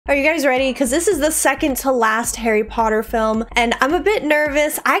Are you guys ready? Because this is the second to last Harry Potter film, and I'm a bit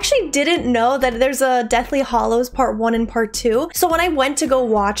nervous. I actually didn't know that there's a Deathly Hallows Part 1 and Part 2. So when I went to go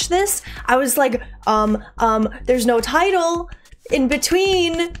watch this, I was like, there's no title in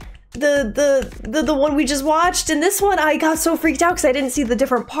between the one we just watched and this one. I got so freaked out because I didn't see the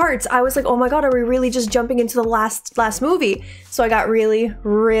different parts. I was like, oh my god, are we really just jumping into the last movie? So I got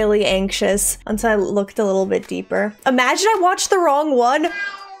really anxious until I looked a little bit deeper. Imagine I watched the wrong one.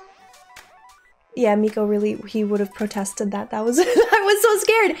 Yeah, Miko really, he would have protested that. That was, I was so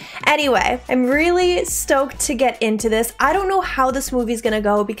scared. Anyway, I'm really stoked to get into this. I don't know how this movie's gonna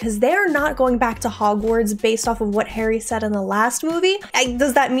go because they're not going back to Hogwarts based off of what Harry said in the last movie.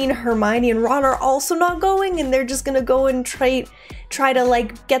 Does that mean Hermione and Ron are also not going and they're just gonna go and try to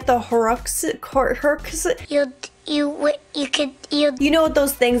like get the Horcrux? You know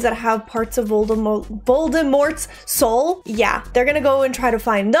those things that have parts of Voldemort's soul? Yeah, they're gonna go and try to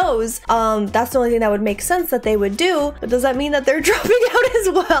find those. That's the only thing that would make sense that they would do. But does that mean that they're dropping out as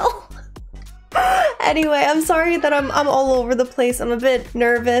well? Anyway, I'm sorry that I'm all over the place. I'm a bit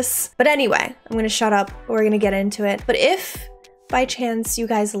nervous. But anyway, I'm gonna shut up. We're gonna get into it. But if by chance you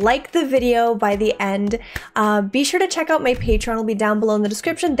guys like the video by the end, be sure to check out my Patreon. It'll be down below in the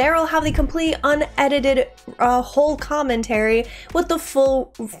description. There I'll have the complete unedited whole commentary with the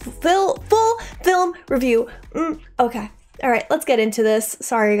full film review. Okay, all right, let's get into this.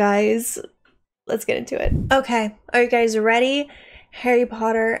 Sorry guys, let's get into it. Okay, are you guys ready? Harry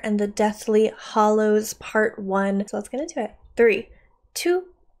Potter and the Deathly Hallows Part 1. So let's get into it. 3, 2,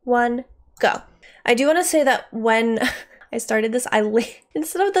 1, go. I do want to say that when I started this,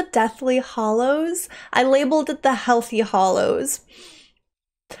 instead of the Deathly Hallows, I labeled it the Healthy Hollows.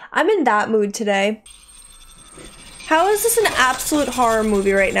 I'm in that mood today. How is this an absolute horror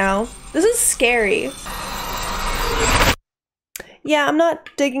movie right now? This is scary. Yeah, I'm not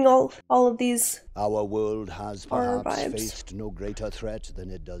digging all of these. Our world has perhaps vibes. faced no greater threat than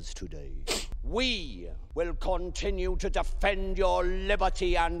it does today. We will continue to defend your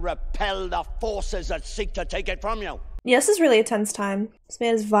liberty and repel the forces that seek to take it from you. Yeah, this is really a tense time. This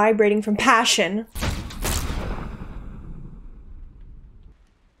man is vibrating from passion.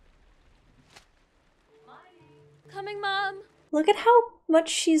 Coming, Mom. Look at how much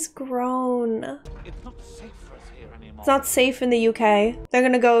she's grown. It's not safe for us here anymore. It's not safe in the UK. They're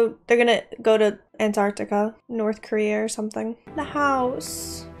gonna go to Antarctica, North Korea or something. The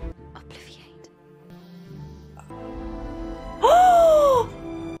house. Obliviate.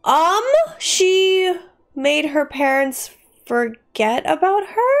 She made her parents forget about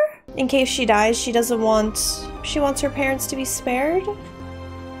her? In case she dies, she wants her parents to be spared?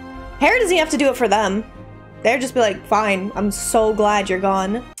 Harry doesn't have to do it for them. They'll just be like, fine, I'm so glad you're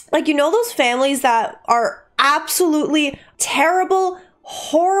gone. Like, you know those families that are absolutely terrible,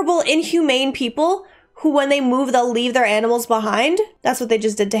 horrible, inhumane people who when they move, they'll leave their animals behind? That's what they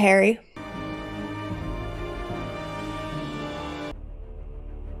just did to Harry.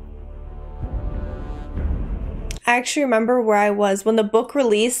 I actually remember where I was. When the book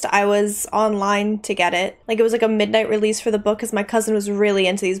released, I was online to get it. Like, it was like a midnight release for the book because my cousin was really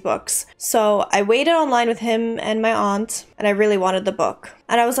into these books. So I waited online with him and my aunt, and I really wanted the book.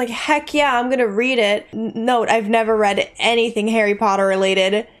 And I was like, heck yeah, I'm gonna read it. Note, I've never read anything Harry Potter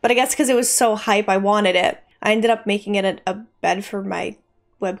related, but I guess because it was so hype, I wanted it. I ended up making it a bed for my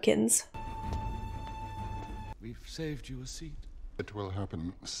Webkins. We've saved you a seat. It will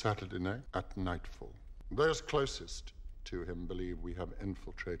happen Saturday night at nightfall. Those closest to him believe we have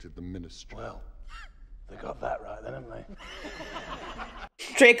infiltrated the ministry. Well, they got that right then, haven't they?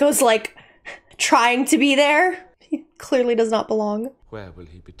 Draco's like trying to be there. He clearly does not belong. Where will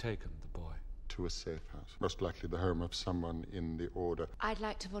he be taken, the boy? To a safe house, most likely the home of someone in the order. I'd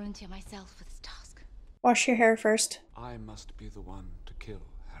like to volunteer myself for this task. Wash your hair first. I must be the one to kill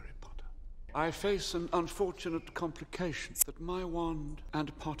Harry Potter. I face an unfortunate complication that my wand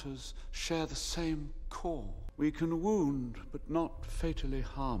and Potter's share the same core. We can wound, but not fatally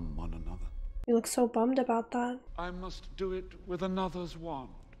harm one another. You look so bummed about that. I must do it with another's wand.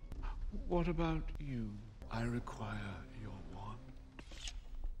 What about you? I require your wand.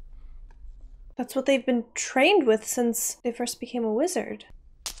 That's what they've been trained with since they first became a wizard.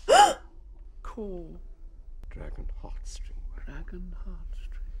 Cool. Dragon heartstring. Dragon heartstring.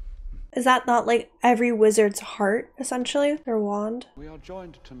 Is that not like every wizard's heart, essentially? Their wand? We are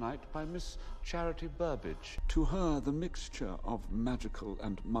joined tonight by Miss Charity Burbage. To her, the mixture of magical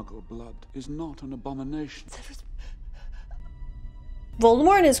and muggle blood is not an abomination.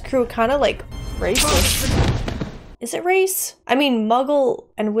 Voldemort and his crew kind of like racist. Is it race? I mean, muggle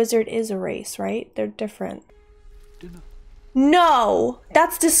and wizard is a race, right? They're different. Dinner. No,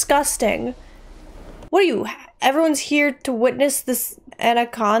 that's disgusting. What are you? Everyone's here to witness this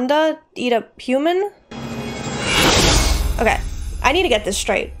anaconda eat a human? Okay, I need to get this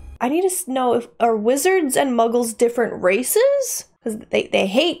straight. I need to know if are wizards and muggles different races? Because they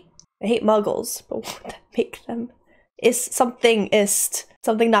hate muggles, but what would that make them? Something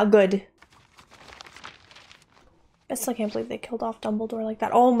not good. I still can't believe they killed off Dumbledore like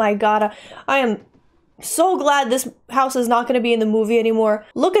that. Oh my god, I am so glad this house is not going to be in the movie anymore.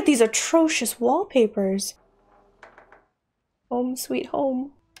 Look at these atrocious wallpapers. Home sweet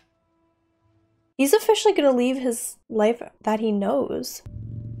home. He's officially going to leave his life that he knows.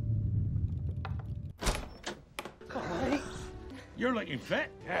 You're looking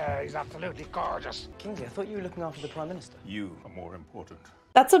fit. Yeah, he's absolutely gorgeous. Kingsley, I thought you were looking after the Prime Minister. You are more important.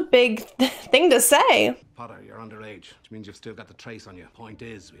 That's a big thing to say. Potter, you're underage, which means you've still got the trace on you. Point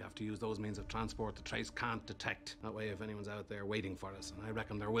is, we have to use those means of transport the trace can't detect. That way, if anyone's out there waiting for us, and I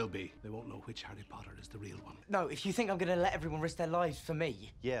reckon there will be, they won't know which Harry Potter is the real one. No, if you think I'm going to let everyone risk their lives for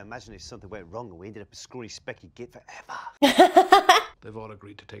me. Yeah, imagine if something went wrong and we ended up a scrawny specky git forever. They've all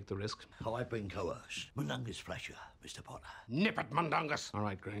agreed to take the risk. Oh, I've been coerced. Mundungus pleasure, Mr. Potter. Nip it, Mundungus! All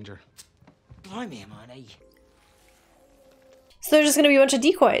right, Granger. Blimey, Hermione. So there's just going to be a bunch of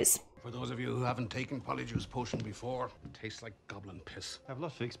decoys. For those of you who haven't taken Polyjuice Potion before, it tastes like goblin piss. I've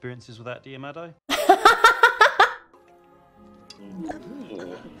lots of experiences with that, dear Maddo.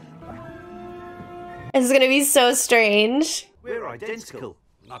 This is going to be so strange. We're identical.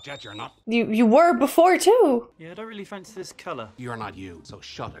 Not yet, you're not. You were before too. Yeah, I don't really fancy this colour. You're not you, so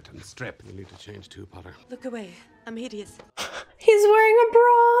shut it and strip. You need to change too, Potter. Look away. I'm hideous. He's wearing a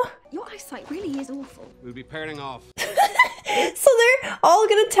bra. Your eyesight really is awful. We'll be pairing off. So they're all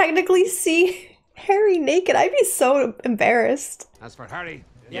gonna technically see Harry naked. I'd be so embarrassed. As for Harry,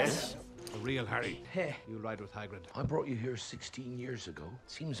 Yes? a real Harry, you ride with Hagrid. I brought you here 16 years ago.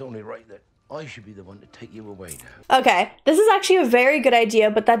 Seems only right that I should be the one to take you away now. Okay, this is actually a very good idea,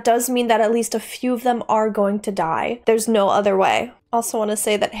 but that does mean that at least a few of them are going to die. There's no other way. Also want to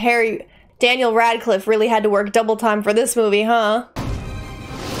say that Daniel Radcliffe really had to work double time for this movie, huh?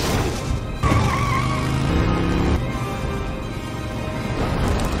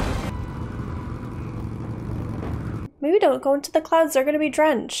 Maybe don't go into the clouds, they're gonna be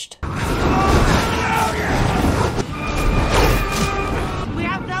drenched. We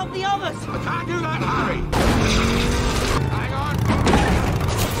have to help the others! I can't do that, Harry! Hang on!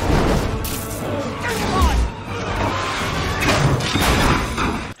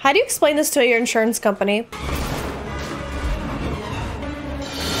 How do you explain this to your insurance company?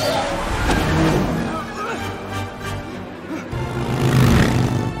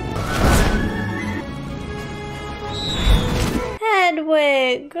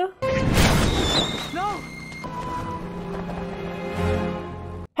 Hedwig. No!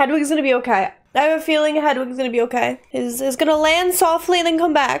 Hedwig's gonna be okay. I have a feeling Hedwig's gonna be okay. Is gonna land softly and then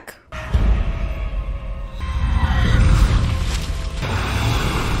come back.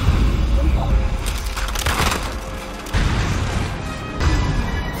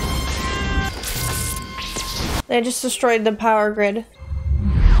 They just destroyed the power grid.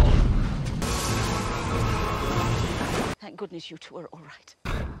 Thank goodness you two are all right.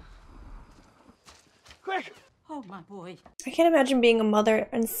 Quick! Oh, my boy. I can't imagine being a mother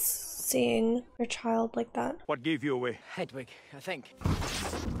and seeing your child like that. What gave you away? Hedwig, I think.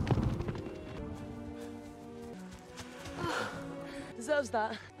 Deserves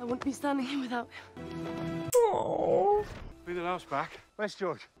that. I wouldn't be standing here without him. Aww. Be the last back. Where's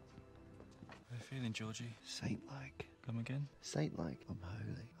George? How are you feeling, Georgie? Saint-like. Come again? Saint-like. I'm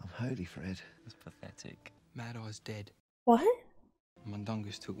holy. I'm holy, Fred. That's pathetic. Mad Eye's dead. What?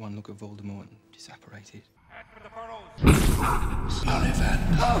 Mundungus took one look at Voldemort and disapparated.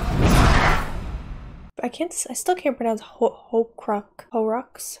 I still can't pronounce Horcrux.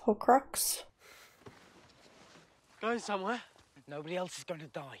 Going somewhere? Nobody else is going to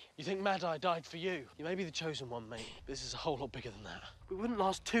die. You think Mad Eye died for you? You may be the chosen one, mate, but this is a whole lot bigger than that. We wouldn't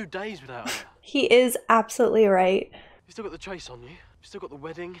last 2 days without her. He is absolutely right. You've still got the trace on you. You've still got the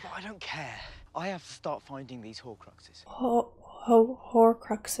wedding. But I don't care. I have to start finding these Horcruxes.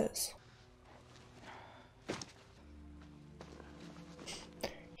 Horcruxes.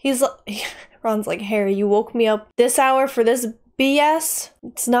 Ron's like, Harry, you woke me up this hour for this BS?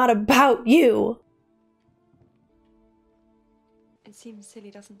 It's not about you. It seems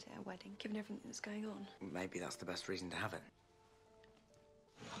silly, doesn't it, a wedding, given everything that's going on? Maybe that's the best reason to have it.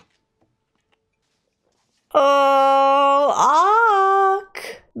 Oh,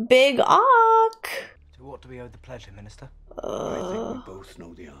 Ark. Big Ark. To what do we owe the pleasure, Minister? I think we both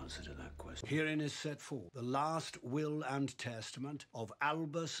know the answer to that question. Herein is set forth the last will and testament of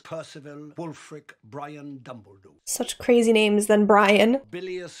Albus Percival Wulfric Brian Dumbledore. Such crazy names than Brian.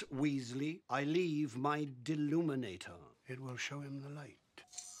 Bilious Weasley, I leave my deluminator. It will show him the light.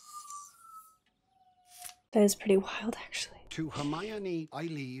 That is pretty wild, actually. To Hermione, I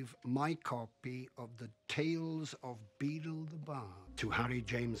leave my copy of the Tales of Beedle the Bard. To Harry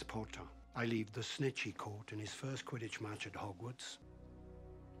James Potter, I leave the snitch he caught in his first Quidditch match at Hogwarts.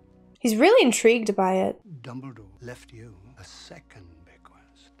 He's really intrigued by it. Dumbledore left you a second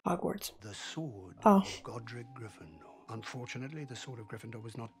bequest. Hogwarts. The sword of Godric Gryffindor. Unfortunately, the sword of Gryffindor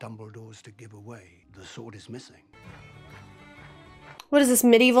was not Dumbledore's to give away. The sword is missing. What is this,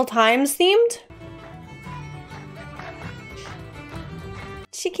 medieval times themed?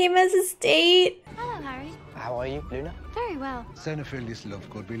 She came as a date. Hello, Harry. How are you, Luna? Very well. Xenophilius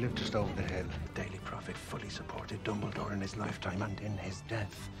Lovegood, we live just over the hill. The Daily Prophet fully supported Dumbledore in his lifetime and in his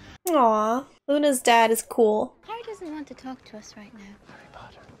death. Aw, Luna's dad is cool. Harry doesn't want to talk to us right now. Harry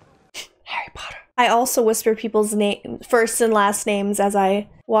Potter. Harry Potter. I also whisper people's first and last names as I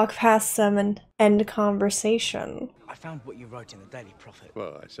walk past them and end conversation. I found what you wrote in the Daily Prophet.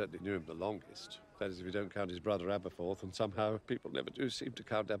 Well, I certainly knew him the longest. That is, if you don't count his brother Aberforth, and somehow people never do seem to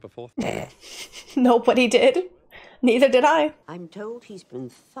count Aberforth. Nobody did. Neither did I. I'm told he's been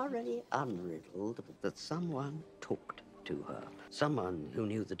thoroughly unriddled, but that someone talked to her. Someone who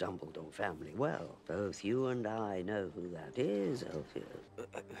knew the Dumbledore family well. Both you and I know who that is, Elphia.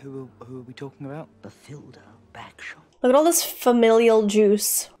 Who are we talking about? Bathilda Bagshot. Look at all this familial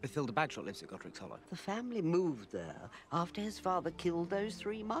juice. Bathilda Bagshot lives at Godric's Hollow. The family moved there after his father killed those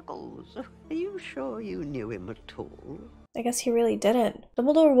 3 muggles. Are you sure you knew him at all? I guess he really didn't.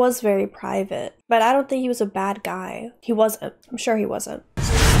 Dumbledore was very private, but I don't think he was a bad guy. He wasn't. I'm sure he wasn't.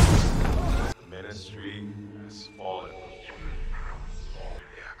 Ministry has fallen.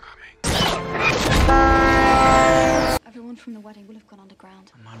 Everyone from the wedding will have gone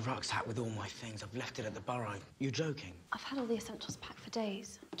underground. My rucksack with all my things, I've left it at the burrow. You're joking? I've had all the essentials packed for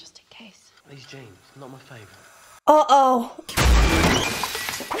days, just in case. These jeans, not my favourite. Uh-oh.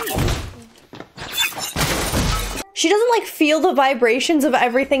 She doesn't, like, feel the vibrations of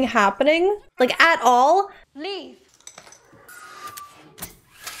everything happening, like, at all. Leave.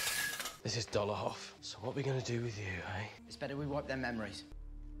 This is Dollarhoff. So what are we gonna do with you, eh? It's better we wipe their memories.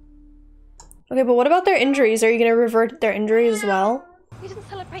 Okay, but what about their injuries? Are you gonna revert their injuries as well? We didn't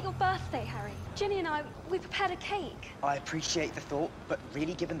celebrate your birthday, Harry. Ginny and I, we prepared a cake. I appreciate the thought, but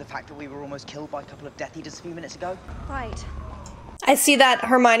really, given the fact that we were almost killed by a couple of Death Eaters a few minutes ago? Right. I see that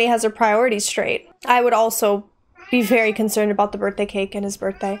Hermione has her priorities straight. I would also be very concerned about the birthday cake and his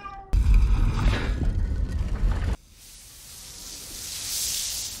birthday.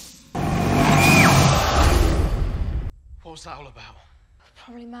 What's that all about?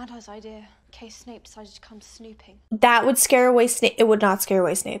 Probably Mad Eye's idea, in case Snape decided to come snooping. That would scare away Snape. It would not scare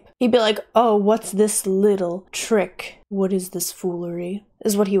away Snape. He'd be like, oh, what's this little trick? What is this foolery?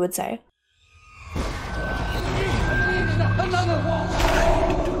 Is what he would say. Another one!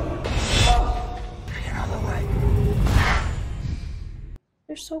 Another way.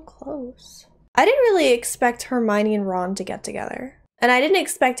 They're so close. I didn't really expect Hermione and Ron to get together. And I didn't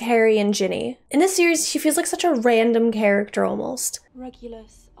expect Harry and Ginny. In this series, she feels like such a random character almost.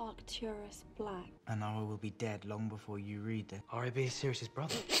 Regulus Arcturus Black. And I will be dead long before you read it. R.A.B. is Sirius's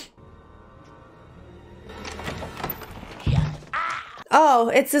brother. Oh,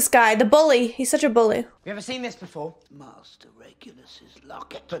 it's this guy, the bully. He's such a bully. Have you ever seen this before? Master Regulus's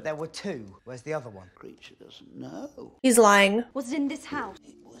locket. But there were 2. Where's the other one? Creature doesn't know. He's lying. Was it in this house?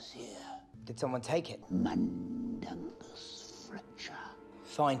 It was here. Did someone take it? Mundungus Fletcher.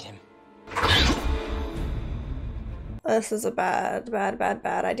 Find him. This is a bad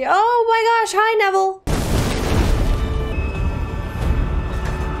idea. Oh my gosh, hi Neville.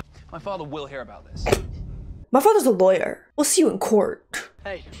 My father will hear about this. My father's a lawyer. We'll see you in court.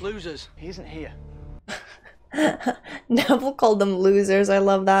 Hey, losers. He isn't here. Neville called them losers. I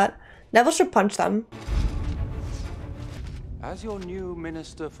love that. Neville should punch them. As your new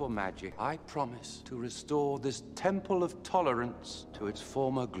Minister for Magic, I promise to restore this Temple of Tolerance to its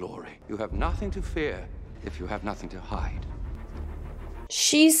former glory. You have nothing to fear if you have nothing to hide.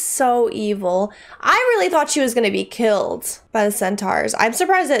 She's so evil. I really thought she was going to be killed by the centaurs. I'm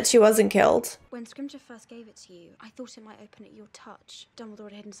surprised that she wasn't killed. When Scrimgeour first gave it to you, I thought it might open at your touch. Dumbledore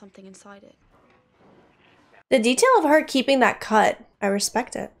had hidden something inside it. The detail of her keeping that cut, I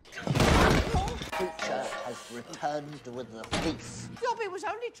respect it. creature has returned with the thief. Dobby was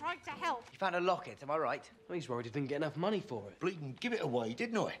only trying to help. You found a locket, am I right? Well, he's worried he didn't get enough money for it. Bleeding give it away,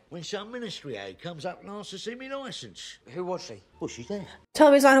 didn't I? When some ministry aide comes up and asks to see me licence. Who was she? Well, she's there. Tell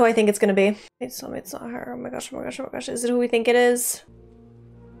me it's not who I think it's gonna be. Please tell me it's not her. Oh my gosh, oh my gosh, oh my gosh. Is it who we think it is?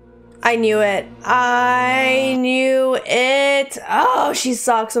 I knew it. I knew it. Oh, she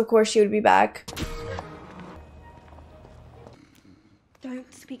sucks. Of course she would be back.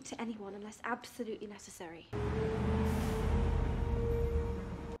 Don't speak to anyone unless absolutely necessary.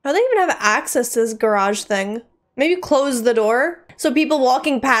 How do they even have access to this garage thing? Maybe close the door so people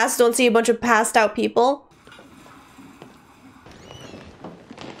walking past don't see a bunch of passed out people.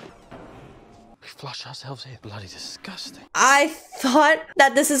 We flush ourselves here. Bloody disgusting. I thought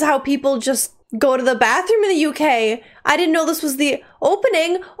that this is how people just go to the bathroom in the UK. I didn't know this was the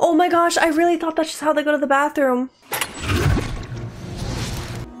opening. Oh my gosh, I really thought that's just how they go to the bathroom.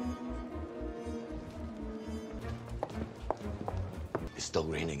 It's still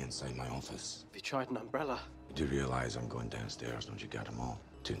raining inside my office. Have you tried an umbrella? You do realize I'm going downstairs, don't you, Gadamol?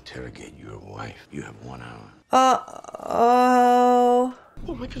 To interrogate your wife. You have 1 hour. Oh.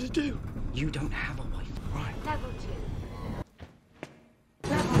 What am I gonna do? You don't have a wife, right? Level 2.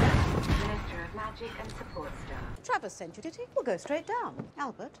 Level 1. Minister of Magic and Support Staff. Travis sent you, did he? We'll go straight down.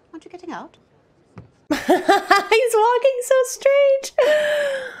 Albert, aren't you getting out? He's walking so strange.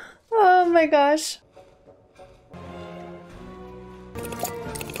 Oh my gosh.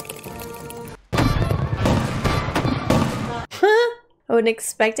 I wouldn't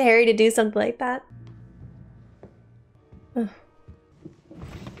expect Harry to do something like that. Ugh.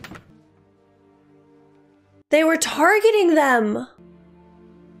 They were targeting them.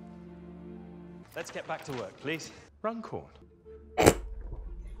 Let's get back to work, please. Runcorn.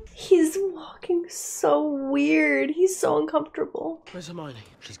 He's walking so weird. He's so uncomfortable. Where's Hermione?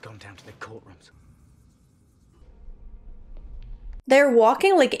 She's gone down to the courtrooms. They're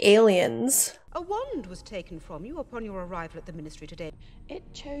walking like aliens. A wand was taken from you upon your arrival at the ministry today.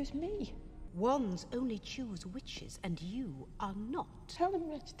 It chose me. Wands only choose witches, and you are not. Tell him,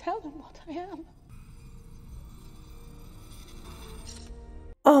 Rich. Tell him what I am.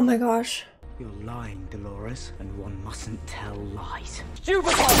 Oh my gosh. You're lying, Dolores, and one mustn't tell lies.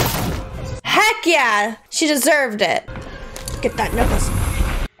 Heck yeah! She deserved it. Get that necklace.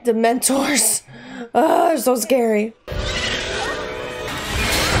 Dementors. Oh, they're so scary.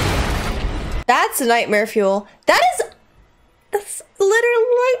 That's nightmare fuel. That's literal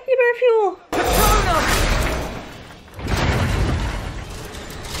nightmare fuel.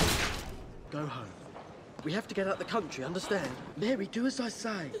 Go home. We have to get out the country, understand? Mary, do as I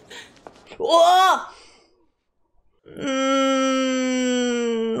say. Whoa!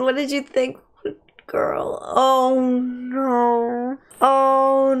 What did you think, girl? Oh no.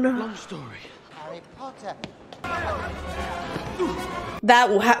 Oh no. Long story. Harry Potter.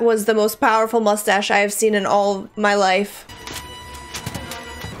 That was the most powerful mustache I have seen in all my life.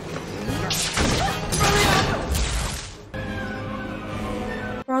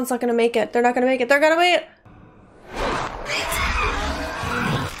 Ron's not gonna make it. They're not gonna make it. They're gonna make it.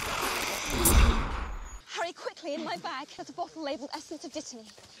 Hurry, quickly, in my bag. There's a bottle labelled Essence of Dittany.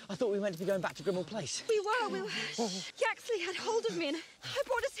 I thought we were meant to be going back to Grimmauld Place. We were. Yaxley had hold of me and I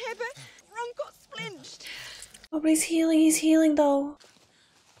brought us here, but Ron got splinched. Oh, but he's healing. He's healing, though.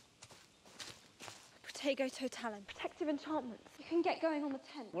 Protego Totalum. Protective enchantments. You can get going on the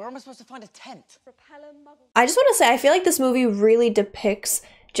tent. Where am I supposed to find a tent? Repellum, muggle. I just want to say, I feel like this movie really depicts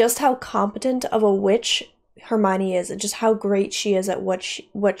just how competent of a witch Hermione is and just how great she is at what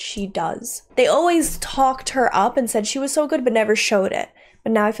she does. They always talked her up and said she was so good, but never showed it.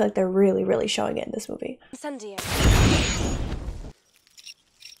 But now I feel like they're really, really showing it in this movie. Incendio.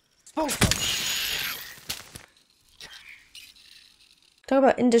 Talk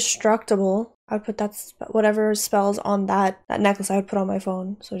about indestructible. I would put that, whatever spells on that necklace, I would put on my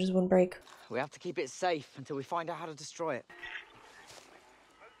phone so it just wouldn't break. We have to keep it safe until we find out how to destroy it.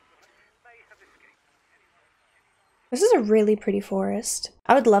 This is a really pretty forest.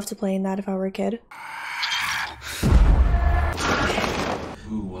 I would love to play in that if I were a kid.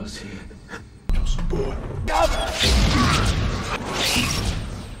 Who was he? Just a boy.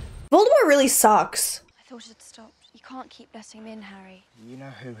 Voldemort really sucks. I thought it had stopped. You can't keep letting him in, Harry. You know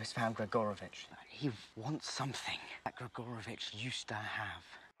who has found Gregorovitch? He wants something that Gregorovitch used to have.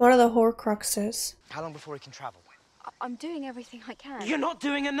 What are the Horcruxes? How long before he can travel? I'm doing everything I can. You're not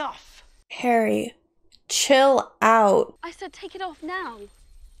doing enough! Harry, chill out. I said take it off now.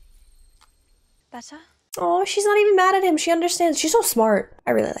 Better? Oh, she's not even mad at him. She understands. She's so smart.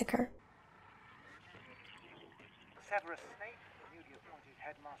 I really like her. Severus Snape, the newly appointed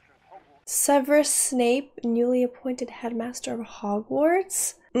headmaster of Hogwarts, Severus Snape, newly appointed headmaster of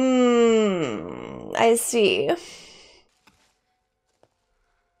Hogwarts? I see.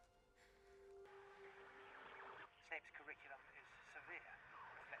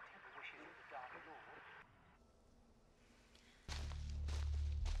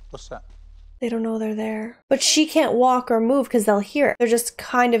 What's that? They don't know they're there. But she can't walk or move because they'll hear it. They're just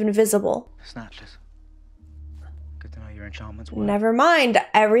kind of invisible. Snatches. Good to know your enchantments work. Never mind.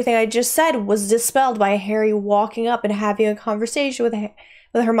 Everything I just said was dispelled by Harry walking up and having a conversation with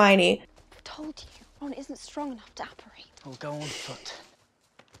Hermione. I told you, Ron isn't strong enough to apparate. I'll go on foot.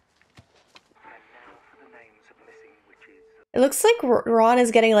 It looks like Ron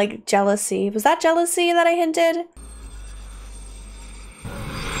is getting like jealousy. Was that jealousy that I hinted?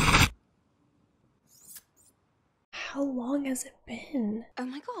 How long has it been? Oh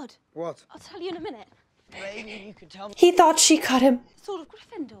my god. What? I'll tell you in a minute. Maybe you could tell me. He thought she cut him. Sword of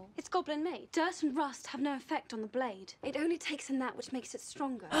Gryffindor. It's goblin made. Dirt and rust have no effect on the blade. It only takes in that which makes it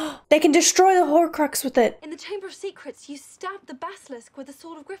stronger. They can destroy the Horcrux with it. In the Chamber of Secrets, you stab the basilisk with the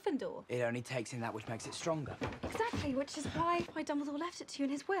sword of Gryffindor. It only takes in that which makes it stronger. Exactly, which is why Dumbledore left it to you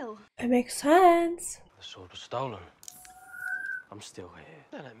in his will. It makes sense. The sword was stolen. I'm still here.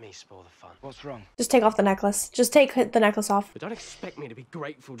 Don't let me spoil the fun. What's wrong? Just take off the necklace. Just take the necklace off. But don't expect me to be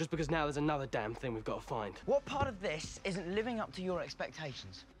grateful just because now there's another damn thing we've got to find. What part of this isn't living up to your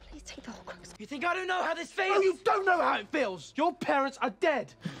expectations? Please take the Horcrux. You think I don't know how this feels? Oh, you don't know how it feels. Your parents are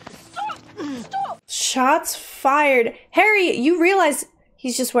dead. Stop! Stop! Shots fired. Harry, you realize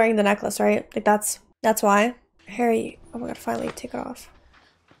he's just wearing the necklace, right? Like that's why. Harry, oh my god, finally take it off.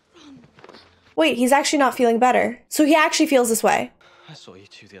 Wait, he's actually not feeling better. So he actually feels this way. I saw you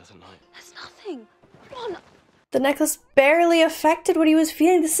two the other night. That's nothing. Ron. The necklace barely affected what he was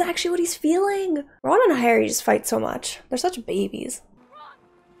feeling. This is actually what he's feeling. Ron and Harry just fight so much. They're such babies.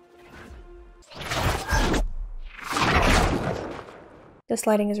 This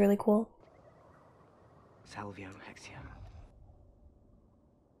lighting is really cool. Salvio Hexia.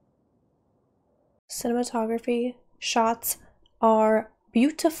 Cinematography, shots are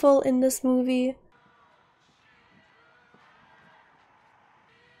beautiful in this movie.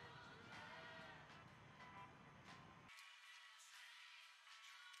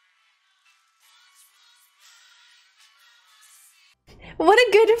 What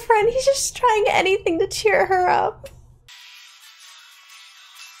a good friend. He's just trying anything to cheer her up.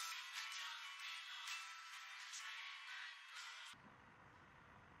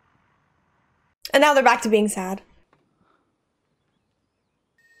 And now they're back to being sad.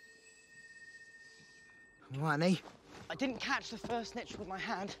 Hermione? I didn't catch the first snitch with my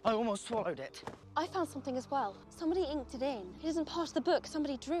hand. I almost swallowed it. I found something as well. Somebody inked it in. It isn't part of the book.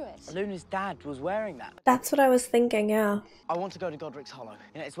 Somebody drew it. Luna's dad was wearing that. That's what I was thinking, yeah. I want to go to Godric's Hollow.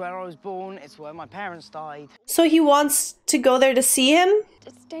 You know, it's where I was born. It's where my parents died. So he wants to go there to see him?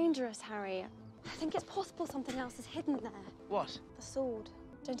 It's dangerous, Harry. I think it's possible something else is hidden there. What? The sword.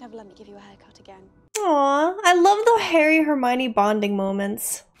 Don't ever let me give you a haircut again. Aw, I love the Harry-Hermione bonding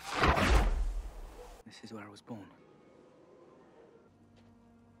moments. This is where I was born.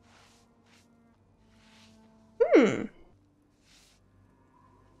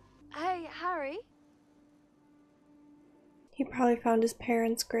 Hey, Harry. He probably found his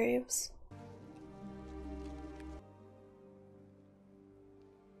parents' graves.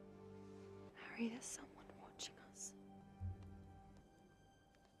 Harry, there's someone watching us.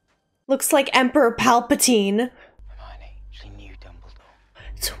 Looks like Emperor Palpatine. Hermione, she knew Dumbledore.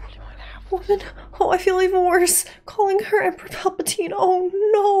 It's a woman. Oh, I feel even worse. Calling her Emperor Palpatine. Oh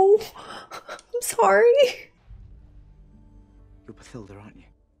no. I'm sorry. You're Bathilda, aren't you?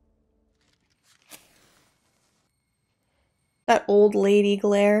 That old lady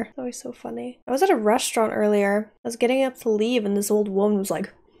glare. That was so funny. I was at a restaurant earlier. I was getting up to leave and this old woman was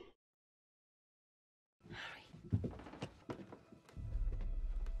like,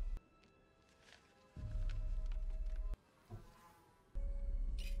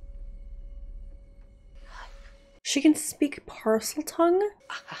 she can speak parcel tongue?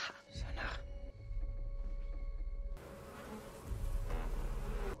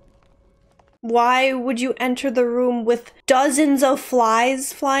 Why would you enter the room with dozens of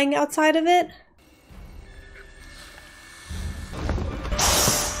flies flying outside of it?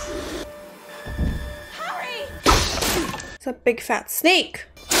 Harry! It's a big fat snake.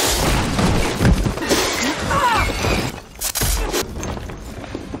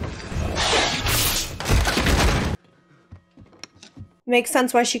 Makes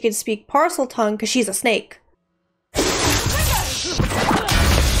sense why she could speak parcel tongue, because she's a snake.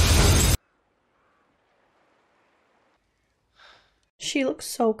 She She looks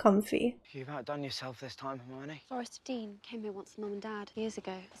so comfy. You've outdone yourself this time, Hermione. Forest of Dean came here once with Mum and Dad years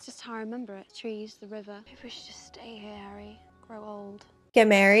ago. It's just how I remember it. Trees, the river. Maybe we should just stay here, Harry. Grow old. Get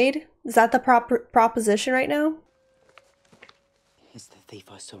married? Is that the proposition right now? It's the thief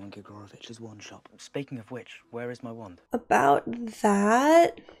I saw in Gregorovich's wand shop. Speaking of which, where is my wand? About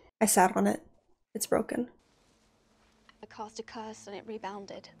that, I sat on it. It's broken. I cast a curse and it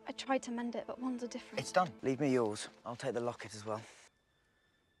rebounded. I tried to mend it, but wands are different. It's done. Leave me yours. I'll take the locket as well.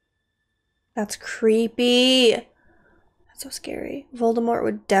 That's creepy. That's so scary. Voldemort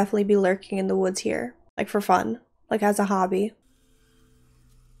would definitely be lurking in the woods here. Like for fun. Like as a hobby.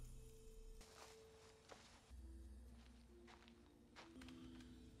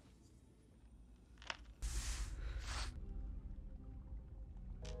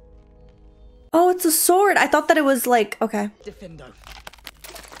 Oh, it's a sword. I thought that it was like, okay. Defendo.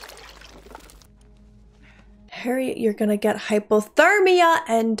 Harry, you're gonna get hypothermia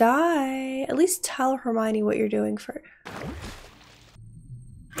and die. At least tell Hermione what you're doing for.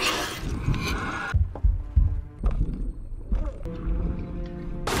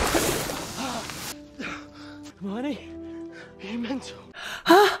 Hermione? Are you mental?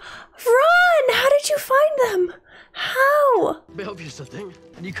 Ron! How did you find them? How? A bit obvious, I think.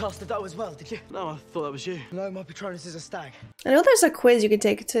 And you cast the dough as well, did you? No, I thought that was you. No, my Patronus is a stag. I know there's a quiz you could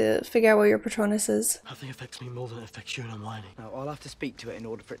take to figure out what your Patronus is. Nothing affects me more than it affects you and Hermione. No, I'll have to speak to it in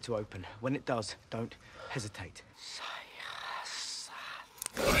order for it to open. When it does, don't hesitate.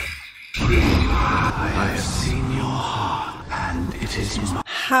 I have seen your heart, and it is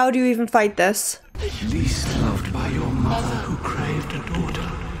How do you even fight this? least loved by your mother who craved a daughter,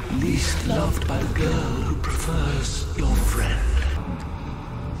 least loved by the girl who prefers your friend.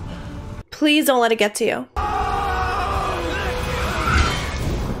 Please don't let it get to you.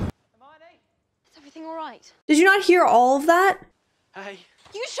 Is everything all right? Did you not hear all of that? Hey.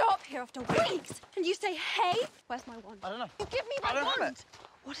 You show up here after weeks and you say, hey, where's my wand? I don't know. You give me my wand.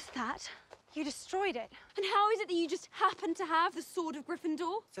 What is that? You destroyed it. And how is it that you just happen to have the sword of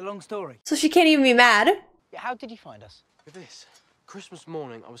Gryffindor? It's a long story. So she can't even be mad. How did you find us? With this. Christmas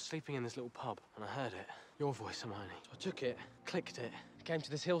morning, I was sleeping in this little pub and I heard it. Your voice, Hermione. So I took it, clicked it, came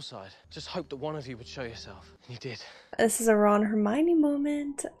to this hillside. Just hoped that one of you would show yourself. And you did. This is a Ron Hermione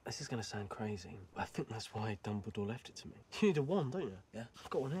moment. This is going to sound crazy, but I think that's why Dumbledore left it to me. You need a wand, don't you? Yeah. I've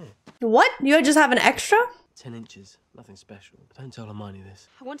got one here. What? You just have an extra? 10 inches. Nothing special. Don't tell Hermione this.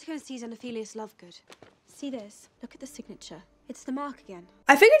 I want to go and see Xenophilius Lovegood. See this? Look at the signature. It's the mark again.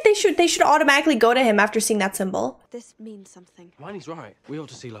 I figured they should automatically go to him after seeing that symbol. This means something. Hermione's right. We ought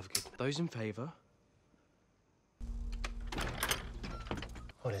to see Lovegood. Those in favour?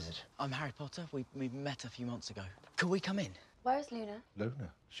 What is it? I'm Harry Potter. We met a few months ago. Could we come in? Where's Luna?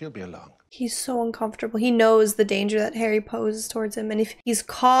 Luna. She'll be along. He's so uncomfortable. He knows the danger that Harry poses towards him. And if he's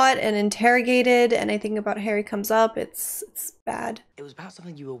caught and interrogated, and anything about Harry comes up, it's bad. It was about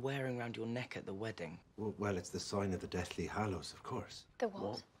something you were wearing around your neck at the wedding. Well, it's the sign of the Deathly Hallows, of course. The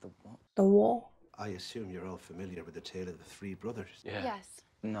what? The what? The wall. I assume you're all familiar with the tale of the three brothers. Yeah. Yes.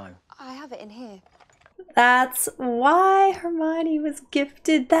 No. I have it in here. That's why Hermione was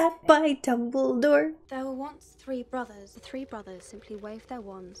gifted that by Dumbledore. There were once three brothers. The three brothers simply waved their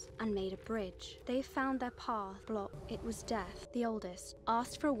wands and made a bridge. They found their path blocked. It was Death, the oldest,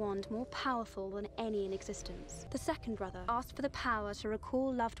 asked for a wand more powerful than any in existence. The second brother asked for the power to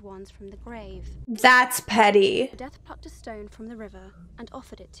recall loved ones from the grave. That's petty. Death plucked a stone from the river and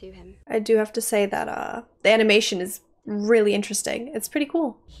offered it to him. I do have to say that the animation is really interesting. It's pretty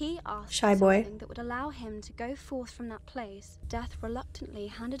cool. He asked Shy for boy. something that would allow him to go forth from that place. Death reluctantly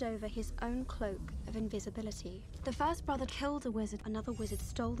handed over his own cloak of invisibility. The first brother killed a wizard. Another wizard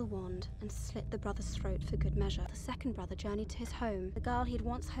stole the wand and slit the brother's throat for good measure. The second brother journeyed to his home. The girl he had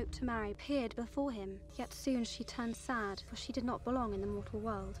once hoped to marry appeared before him. Yet soon she turned sad, for she did not belong in the mortal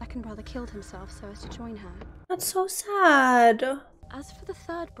world. The second brother killed himself so as to join her. That's so sad. As for the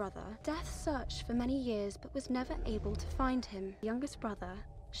third brother, Death searched for many years but was never able to find him. The youngest brother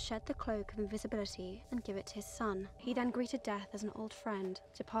shed the cloak of invisibility and gave it to his son. He then greeted Death as an old friend,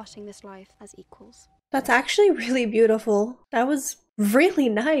 departing this life as equals. That's actually really beautiful. That was really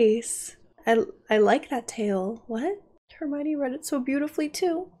nice. I like that tale. What? Hermione read it so beautifully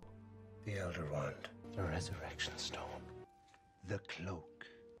too. The Elder Wand. The Resurrection Stone. The Cloak.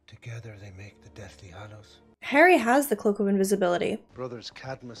 Together they make the Deathly Hallows. Harry has the Cloak of Invisibility. Brothers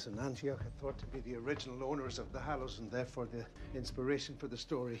Cadmus and Antioch are thought to be the original owners of the Hallows and therefore the inspiration for the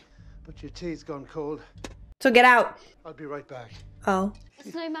story. But your tea's gone cold. So get out. I'll be right back. Oh.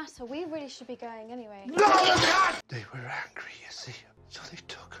 It's no matter. We really should be going anyway. They were angry, you see. So they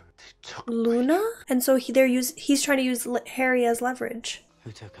took her. They Luna? And so he's trying to use Harry as leverage.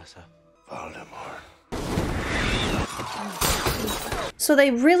 Who took us up? Voldemort. So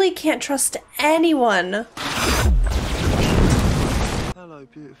they really can't trust anyone. Hello,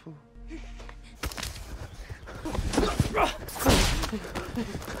 beautiful.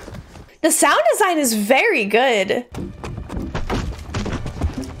 The sound design is very good.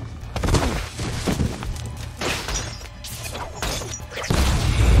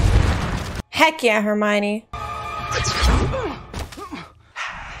 Heck yeah, Hermione. The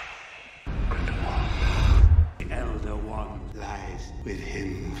Elder One lies with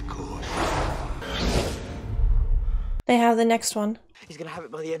him, of course. They have the next one. He's gonna have it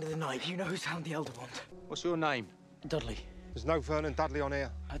by the end of the night. You know who's found the Elder Wand. What's your name? Dudley. There's no Vernon Dudley on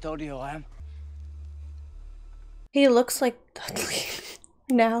here. I told you who I am. He looks like Dudley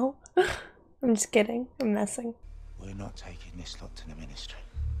now. I'm just kidding. I'm messing. We're not taking this lot to the ministry.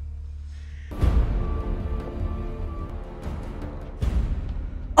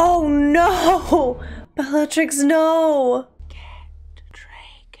 Oh no! Bellatrix, no!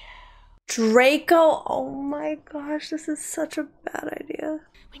 Draco! Oh my gosh, this is such a bad idea.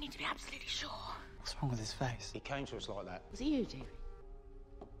 We need to be absolutely sure. What's wrong with his face? He came to us like that. Was it you, David?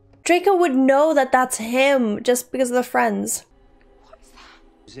 Draco would know that that's him just because of the friends.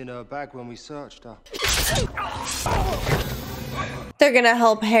 He was in her bag when we searched her. They're gonna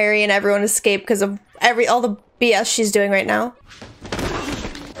help Harry and everyone escape because of all the BS she's doing right now.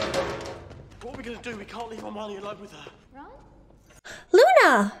 What are we gonna do? We can't leave Hermione alone with her.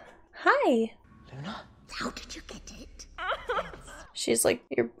 Luna! Hi. Luna? How did you get it? She's like,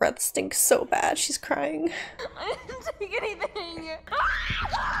 your breath stinks so bad. She's crying. I didn't take anything.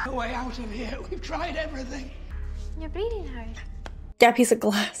 No way out of here. We've tried everything. You're bleeding, Harry. That piece of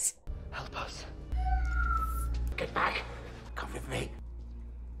glass. Help us. Get back. Come with me.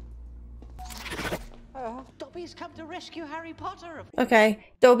 Dobby's come to rescue Harry Potter. Okay,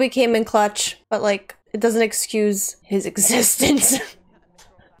 Dobby came in clutch, but like, it doesn't excuse his existence.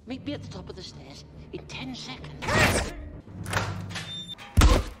 Meet me at the top of the stairs in 10 seconds.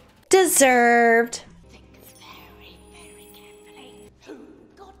 Deserved. Think very, very carefully. Who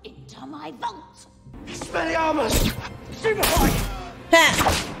got into my vault? Expelliarmus! Ha!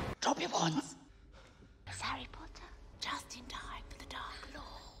 Drop your wands. It's Harry Potter. Just in time for the Dark Lord.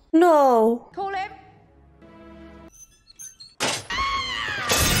 No. Call him.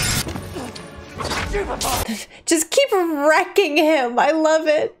 Just keep wrecking him. I love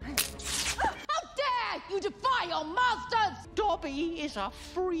it. How dare you defy your masters! Dobby is a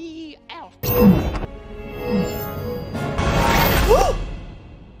free elf. Harry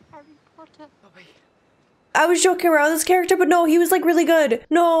Potter. Dobby. I was joking around with this character, but no, he was like really good.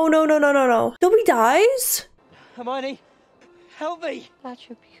 No. Dobby dies? Hermione, help me. That's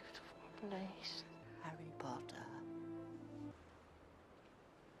your beautiful place, Harry Potter.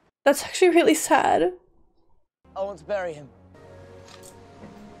 That's actually really sad. I want to bury him.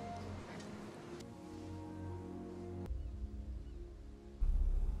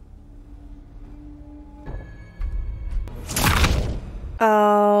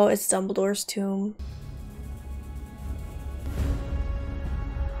 Oh, it's Dumbledore's tomb.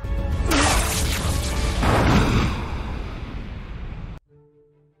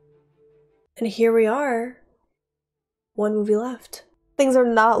 And here we are. One movie left. Things are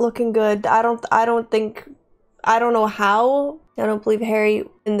not looking good. I don't know how. I don't believe Harry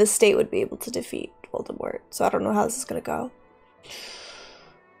in this state would be able to defeat Voldemort. So I don't know how this is gonna go.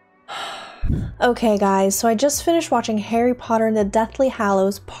 Okay guys, so I just finished watching Harry Potter and the Deathly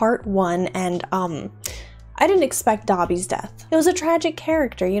Hallows Part 1 and I didn't expect Dobby's death. It was a tragic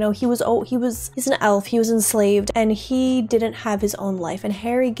character, you know, he's an elf, he was enslaved, and he didn't have his own life, and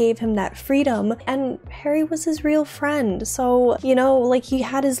Harry gave him that freedom, and Harry was his real friend. So, you know, like, he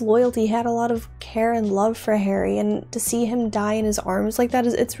had his loyalty, he had a lot of care and love for Harry, and to see him die in his arms like that,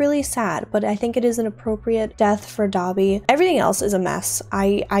 it's really sad, but I think it is an appropriate death for Dobby. Everything else is a mess.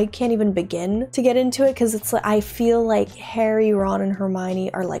 I can't even begin to get into it, because it's like, I feel like Harry, Ron, and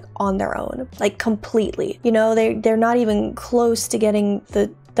Hermione are like on their own, like completely. You know, they're not even close to getting the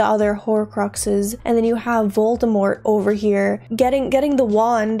other Horcruxes, and then you have Voldemort over here getting the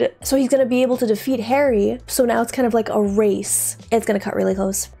wand, so he's gonna be able to defeat Harry. So now it's kind of like a race. It's gonna cut really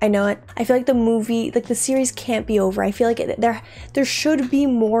close. I know it. I feel like the movie, like the series, can't be over. I feel like there should be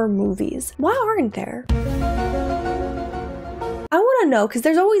more movies. Why aren't there? I want want to know, because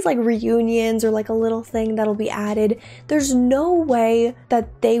there's always like reunions or like a little thing that'll be added. There's no way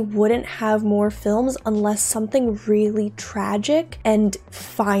that they wouldn't have more films unless something really tragic and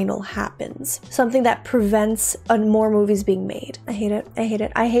final happens. Something that prevents more movies being made. I hate it. I hate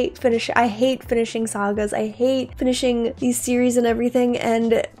it. I hate finishing sagas. I hate finishing these series and everything.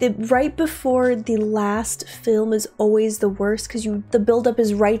 And right before the last film is always the worst, because the buildup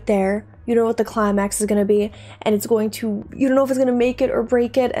is right there. You know what the climax is going to be, and it's going to, you don't know if it's going to make it or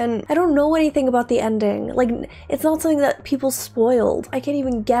break it, and I don't know anything about the ending. Like, it's not something that people spoiled. I can't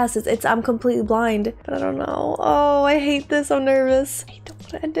even guess. I'm completely blind, but I don't know. Oh, I hate this. I'm nervous. I don't want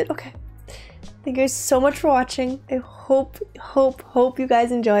to end it. Okay. Thank you guys so much for watching. I hope you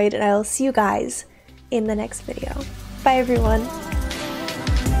guys enjoyed, and I'll see you guys in the next video. Bye, everyone.